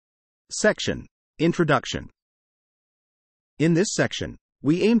Section: Introduction. In this section,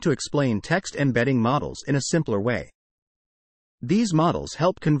 we aim to explain text embedding models in a simpler way. These models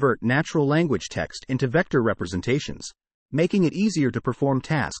help convert natural language text into vector representations, making it easier to perform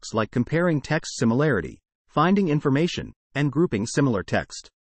tasks like comparing text similarity, finding information, and grouping similar text.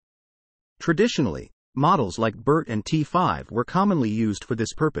 Traditionally, models like BERT and T5 were commonly used for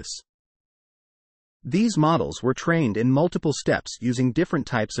this purpose. These models were trained in multiple steps using different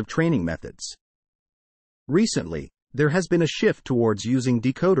types of training methods. Recently, there has been a shift towards using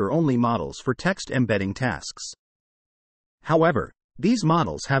decoder-only models for text embedding tasks. However, these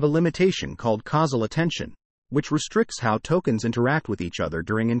models have a limitation called causal attention, which restricts how tokens interact with each other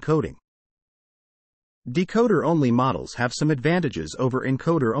during encoding. Decoder-only models have some advantages over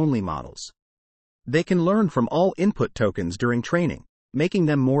encoder-only models. They can learn from all input tokens during training, making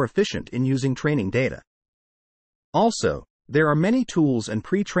them more efficient in using training data. Also, there are many tools and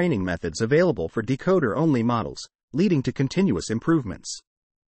pre-training methods available for decoder-only models, leading to continuous improvements.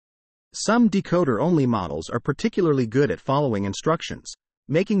 Some decoder-only models are particularly good at following instructions,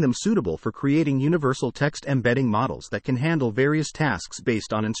 making them suitable for creating universal text embedding models that can handle various tasks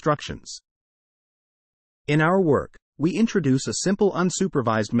based on instructions. In our work, we introduce a simple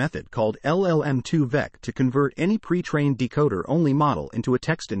unsupervised method called LLM2Vec to convert any pre-trained decoder-only model into a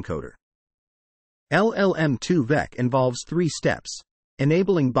text encoder. LLM2Vec involves 3 steps: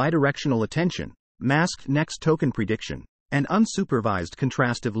 enabling bidirectional attention, masked next token prediction, and unsupervised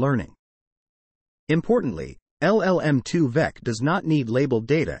contrastive learning. Importantly, LLM2Vec does not need labeled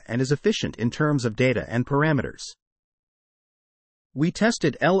data and is efficient in terms of data and parameters. We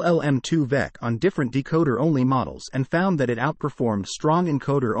tested LLM2Vec on different decoder-only models and found that it outperformed strong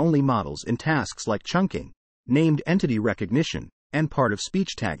encoder-only models in tasks like chunking, named entity recognition, and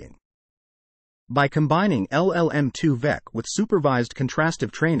part-of-speech tagging. By combining LLM2Vec with supervised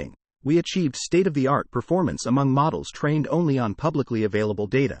contrastive training, we achieved state-of-the-art performance among models trained only on publicly available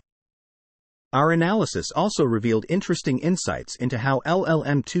data. Our analysis also revealed interesting insights into how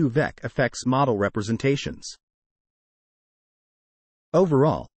LLM2Vec affects model representations.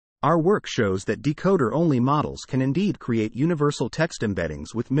 Overall, our work shows that decoder-only models can indeed create universal text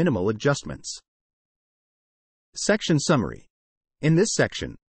embeddings with minimal adjustments. Section Summary. In this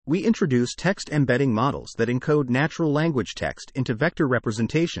section, we introduce text embedding models that encode natural language text into vector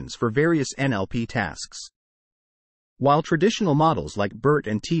representations for various NLP tasks. While traditional models like BERT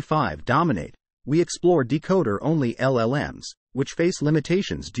and T5 dominate, we explore decoder-only LLMs, which face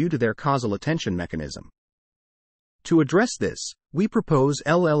limitations due to their causal attention mechanism. To address this, we propose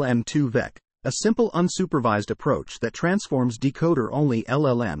LLM2Vec, a simple unsupervised approach that transforms decoder-only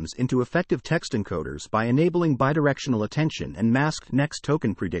LLMs into effective text encoders by enabling bidirectional attention and masked next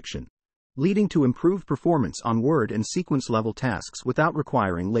token prediction, leading to improved performance on word and sequence-level tasks without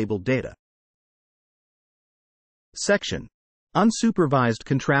requiring labeled data. Section: Unsupervised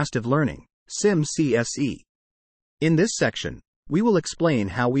Contrastive Learning, SIM-CSE. In this section, we will explain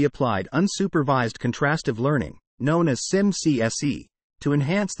how we applied unsupervised contrastive learning, known as SIM-CSE, to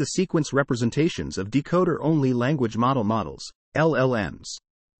enhance the sequence representations of decoder-only language models, LLMs.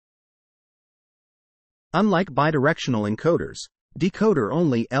 Unlike bidirectional encoders,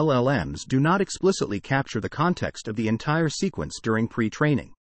 decoder-only LLMs do not explicitly capture the context of the entire sequence during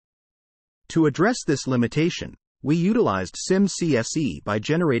pre-training. To address this limitation, we utilized SIM-CSE by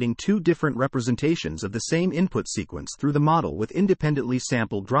generating 2 different representations of the same input sequence through the model with independently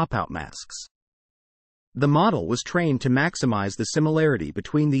sampled dropout masks. The model was trained to maximize the similarity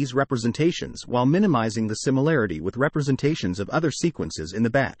between these representations while minimizing the similarity with representations of other sequences in the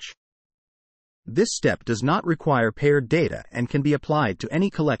batch. This step does not require paired data and can be applied to any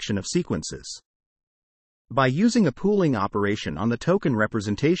collection of sequences. By using a pooling operation on the token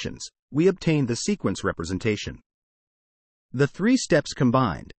representations, we obtain the sequence representation. The 3 steps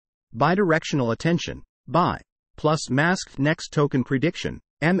combined, bidirectional attention, BI, plus masked next token prediction,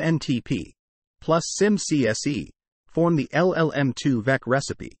 MNTP, plus SIM-CSE, form the LLM2Vec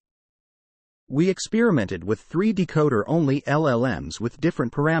recipe. We experimented with 3 decoder-only LLMs with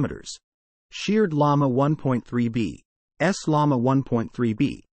different parameters: Sheared Llama 1.3b, S-Llama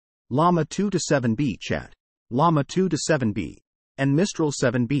 1.3b, Llama 2-7b Chat, Llama 2-7b, and Mistral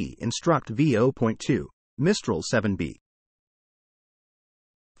 7b Instruct v0.2, Mistral 7b.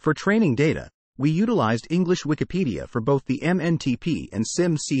 For training data, we utilized English Wikipedia for both the MNTP and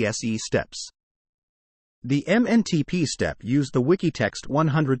SIM-CSE steps. The MNTP step used the Wikitext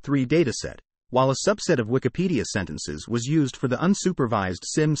 103 dataset, while a subset of Wikipedia sentences was used for the unsupervised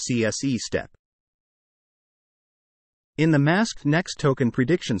SIM-CSE step. In the masked next token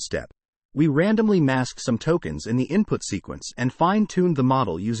prediction step, We randomly masked some tokens in the input sequence and fine-tuned the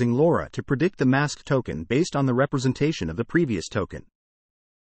model using LoRa to predict the masked token based on the representation of the previous token.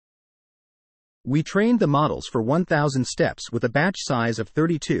 We trained the models for 1,000 steps with a batch size of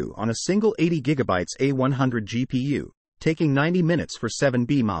 32 on a single 80 GB A100 GPU, taking 90 minutes for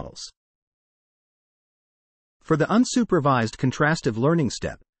 7B models. For the unsupervised contrastive learning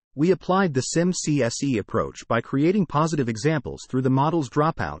step, we applied the SIM-CSE approach by creating positive examples through the model's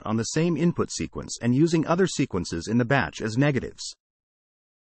dropout on the same input sequence and using other sequences in the batch as negatives.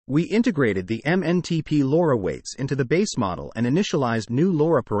 We integrated the MNTP LoRa weights into the base model and initialized new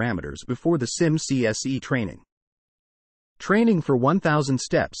LoRa parameters before the SIM-CSE training. Training for 1,000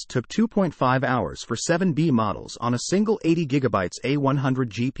 steps took 2.5 hours for 7B models on a single 80 GB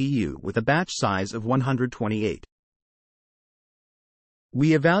A100 GPU with a batch size of 128.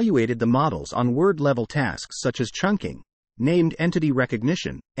 We evaluated the models on word-level tasks such as chunking, named entity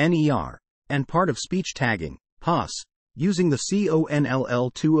recognition, NER, and part-of-speech tagging, POS, using the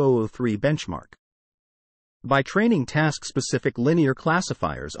CONLL2 benchmark. By training task-specific linear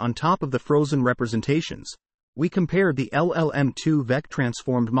classifiers on top of the frozen representations, we compared the LLM2Vec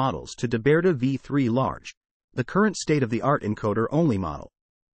transformed models to decoder-v3 large, the current state-of-the-art encoder-only model.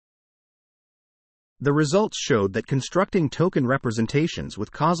 The results showed that constructing token representations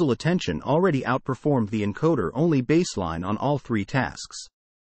with causal attention already outperformed the encoder-only baseline on all three tasks.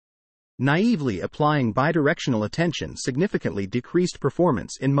 Naively applying bidirectional attention significantly decreased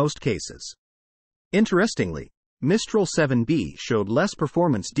performance in most cases. Interestingly, Mistral 7B showed less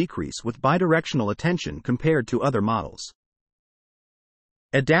performance decrease with bidirectional attention compared to other models.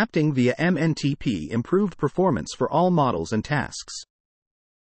 Adapting via MNTP improved performance for all models and tasks.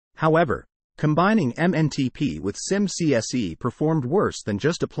 However, combining MNTP with SIM-CSE performed worse than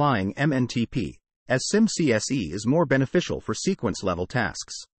just applying MNTP, as SIM-CSE is more beneficial for sequence-level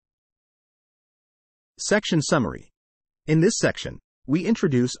tasks. Section Summary. In this section, we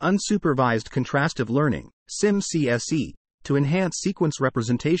introduce unsupervised contrastive learning, SIM-CSE, to enhance sequence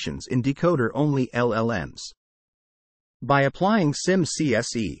representations in decoder-only LLMs. By applying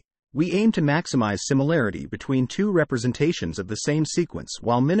SIM-CSE, we aim to maximize similarity between two representations of the same sequence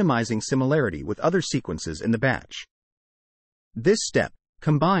while minimizing similarity with other sequences in the batch. This step,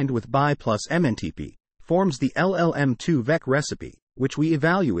 combined with BI plus MNTP, forms the LLM2Vec recipe, which we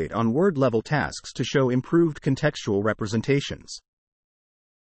evaluate on word-level tasks to show improved contextual representations.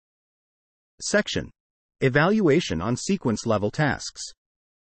 Section: Evaluation on sequence-level tasks.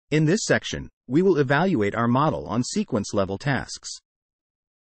 In this section, we will evaluate our model on sequence-level tasks.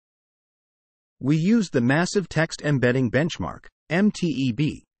 We used the Massive Text Embedding Benchmark,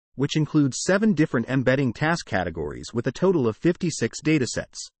 MTEB, which includes 7 different embedding task categories with a total of 56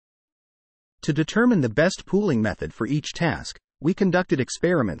 datasets. To determine the best pooling method for each task, we conducted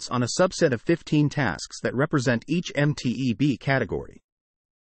experiments on a subset of 15 tasks that represent each MTEB category.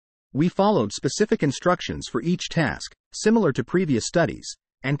 We followed specific instructions for each task, similar to previous studies,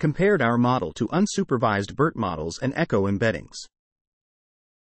 and compared our model to unsupervised BERT models and echo embeddings.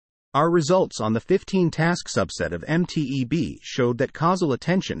 Our results on the 15-task subset of MTEB showed that causal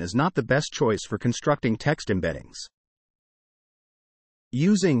attention is not the best choice for constructing text embeddings.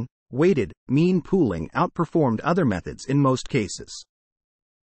 Using weighted mean pooling outperformed other methods in most cases.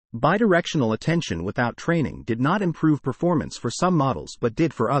 Bidirectional attention without training did not improve performance for some models but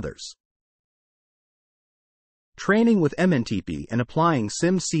did for others. Training with MNTP and applying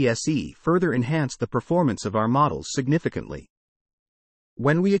SIM-CSE further enhanced the performance of our models significantly.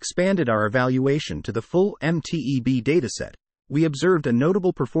 When we expanded our evaluation to the full MTEB dataset, we observed a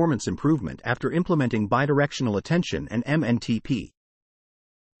notable performance improvement after implementing bidirectional attention and MNTP.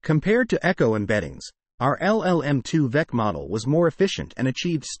 Compared to echo embeddings, our LLM2Vec model was more efficient and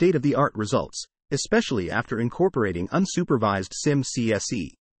achieved state-of-the-art results, especially after incorporating unsupervised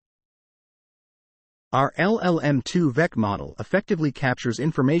SIM-CSE. Our LLM2Vec model effectively captures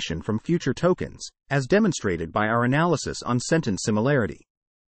information from future tokens, as demonstrated by our analysis on sentence similarity.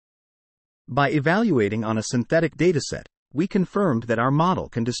 By evaluating on a synthetic dataset, we confirmed that our model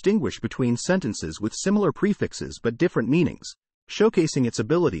can distinguish between sentences with similar prefixes but different meanings, showcasing its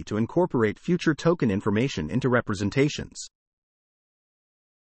ability to incorporate future token information into representations.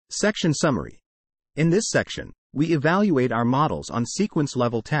 Section Summary. In this section, we evaluate our models on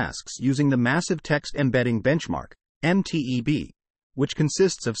sequence-level tasks using the Massive Text Embedding Benchmark, MTEB, which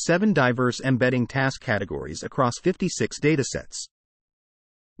consists of 7 diverse embedding task categories across 56 datasets.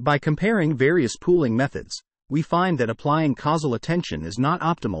 By comparing various pooling methods, we find that applying causal attention is not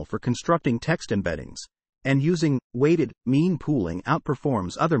optimal for constructing text embeddings, and using weighted mean pooling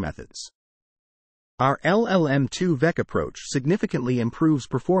outperforms other methods. Our LLM2Vec approach significantly improves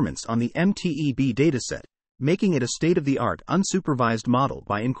performance on the MTEB dataset, making it a state-of-the-art unsupervised model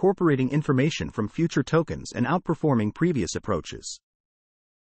by incorporating information from future tokens and outperforming previous approaches.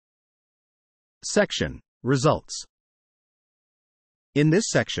 Section: Results. In this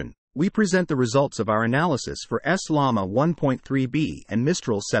section, we present the results of our analysis for Llama 1.3b and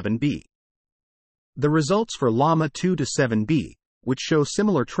Mistral 7b. The results for Llama 2 to 7b, which show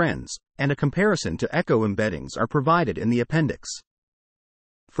similar trends, and a comparison to echo embeddings are provided in the appendix.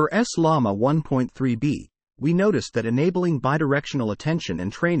 For Llama 1.3b, we noticed that enabling bidirectional attention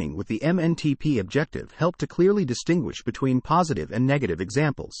and training with the MNTP objective helped to clearly distinguish between positive and negative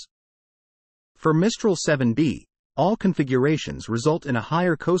examples. For Mistral 7b, all configurations result in a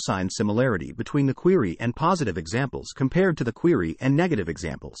higher cosine similarity between the query and positive examples compared to the query and negative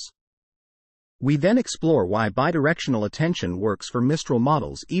examples. We then explore why bidirectional attention works for Mistral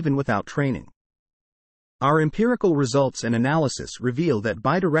models even without training. Our empirical results and analysis reveal that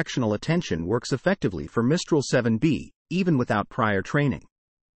bidirectional attention works effectively for Mistral 7b, even without prior training.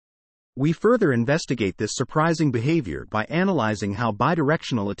 We further investigate this surprising behavior by analyzing how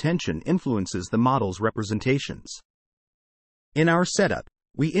bidirectional attention influences the model's representations. In our setup,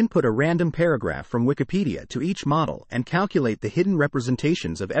 we input a random paragraph from Wikipedia to each model and calculate the hidden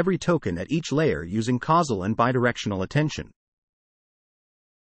representations of every token at each layer using causal and bidirectional attention.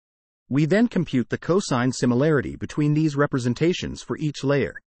 We then compute the cosine similarity between these representations for each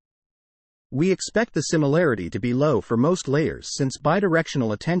layer. We expect the similarity to be low for most layers since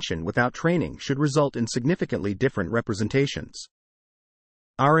bidirectional attention without training should result in significantly different representations.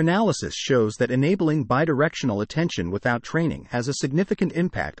 Our analysis shows that enabling bidirectional attention without training has a significant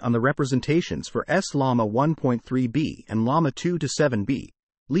impact on the representations for Llama 1.3b and Llama 2 to 7b,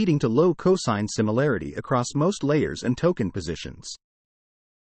 leading to low cosine similarity across most layers and token positions.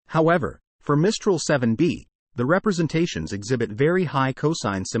 However, for Mistral 7b, the representations exhibit very high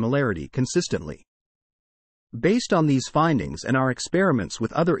cosine similarity consistently. Based on these findings and our experiments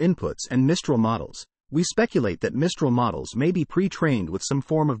with other inputs and Mistral models, we speculate that Mistral models may be pre-trained with some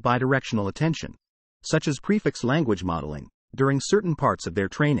form of bidirectional attention, such as prefix language modeling, during certain parts of their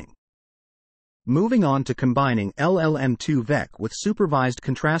training. Moving on to combining LLM2Vec with supervised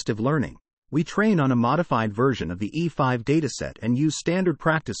contrastive learning, we train on a modified version of the E5 dataset and use standard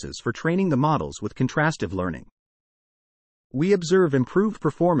practices for training the models with contrastive learning. We observe improved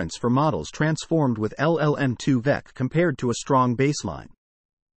performance for models transformed with LLM2Vec compared to a strong baseline.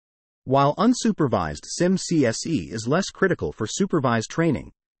 While unsupervised SIM-CSE is less critical for supervised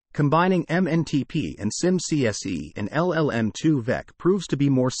training, combining MNTP and SIM-CSE and LLM2Vec proves to be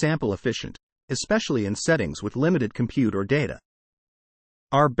more sample efficient, especially in settings with limited compute or data.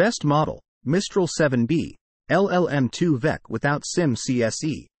 Our best model, Mistral 7b, LLM2Vec without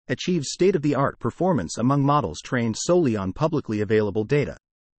SIM-CSE, achieves state-of-the-art performance among models trained solely on publicly available data.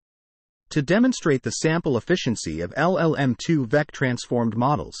 To demonstrate the sample efficiency of LLM2Vec transformed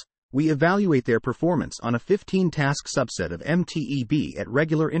models, we evaluate their performance on a 15-task subset of MTEB at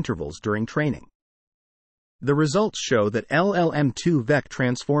regular intervals during training. The results show that LLM2Vec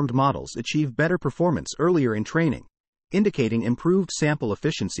transformed models achieve better performance earlier in training, indicating improved sample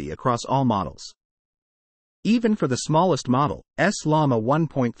efficiency across all models. Even for the smallest model, Llama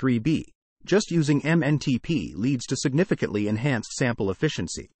 1.3b, just using MNTP leads to significantly enhanced sample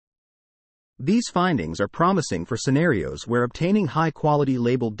efficiency. These findings are promising for scenarios where obtaining high-quality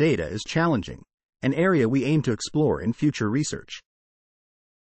labeled data is challenging, an area we aim to explore in future research.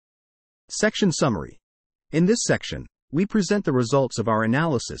 Section Summary. In this section, we present the results of our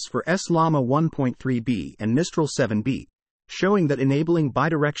analysis for Llama 1.3b and Mistral 7b, showing that enabling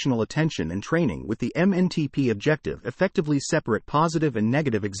bidirectional attention and training with the MNTP objective effectively separate positive and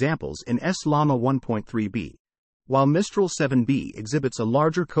negative examples in Llama 1.3b. While Mistral 7b exhibits a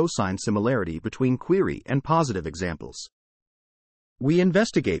larger cosine similarity between query and positive examples. We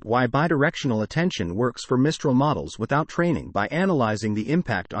investigate why bidirectional attention works for Mistral models without training by analyzing the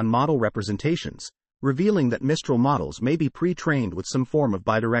impact on model representations, revealing that Mistral models may be pre-trained with some form of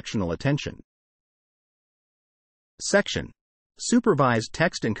bidirectional attention. Section: Supervised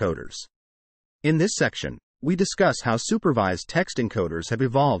text encoders. In this section, we discuss how supervised text encoders have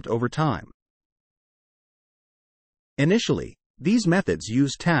evolved over time. Initially, these methods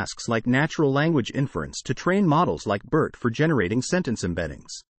used tasks like natural language inference to train models like BERT for generating sentence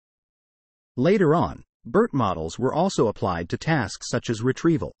embeddings. Later on, BERT models were also applied to tasks such as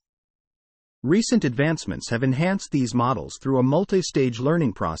retrieval. Recent advancements have enhanced these models through a multi-stage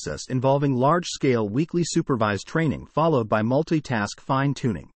learning process involving large-scale weekly supervised training followed by multitask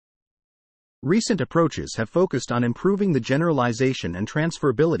fine-tuning. Recent approaches have focused on improving the generalization and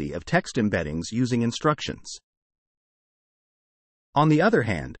transferability of text embeddings using instructions. On the other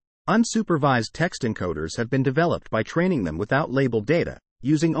hand, unsupervised text encoders have been developed by training them without labeled data,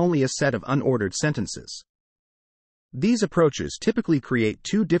 using only a set of unordered sentences. These approaches typically create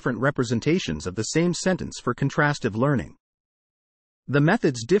two different representations of the same sentence for contrastive learning. The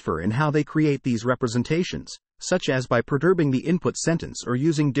methods differ in how they create these representations, such as by perturbing the input sentence or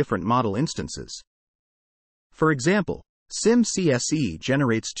using different model instances. For example, SimCSE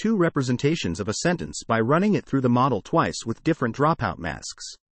generates two representations of a sentence by running it through the model twice with different dropout masks.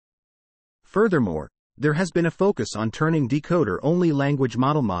 Furthermore, there has been a focus on turning decoder-only language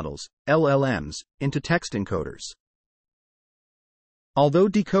models, LLMs, into text encoders. Although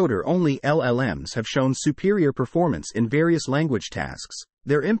decoder-only LLMs have shown superior performance in various language tasks,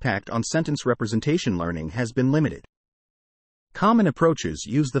 their impact on sentence representation learning has been limited. Common approaches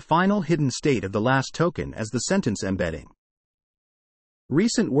use the final hidden state of the last token as the sentence embedding.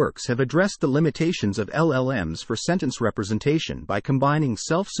 Recent works have addressed the limitations of LLMs for sentence representation by combining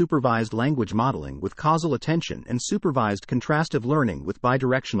self-supervised language modeling with causal attention and supervised contrastive learning with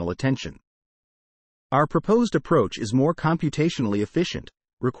bidirectional attention. Our proposed approach is more computationally efficient,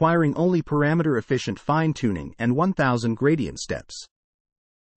 requiring only parameter-efficient fine-tuning and 1,000 gradient steps.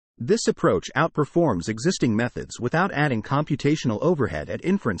 This approach outperforms existing methods without adding computational overhead at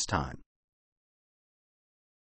inference time.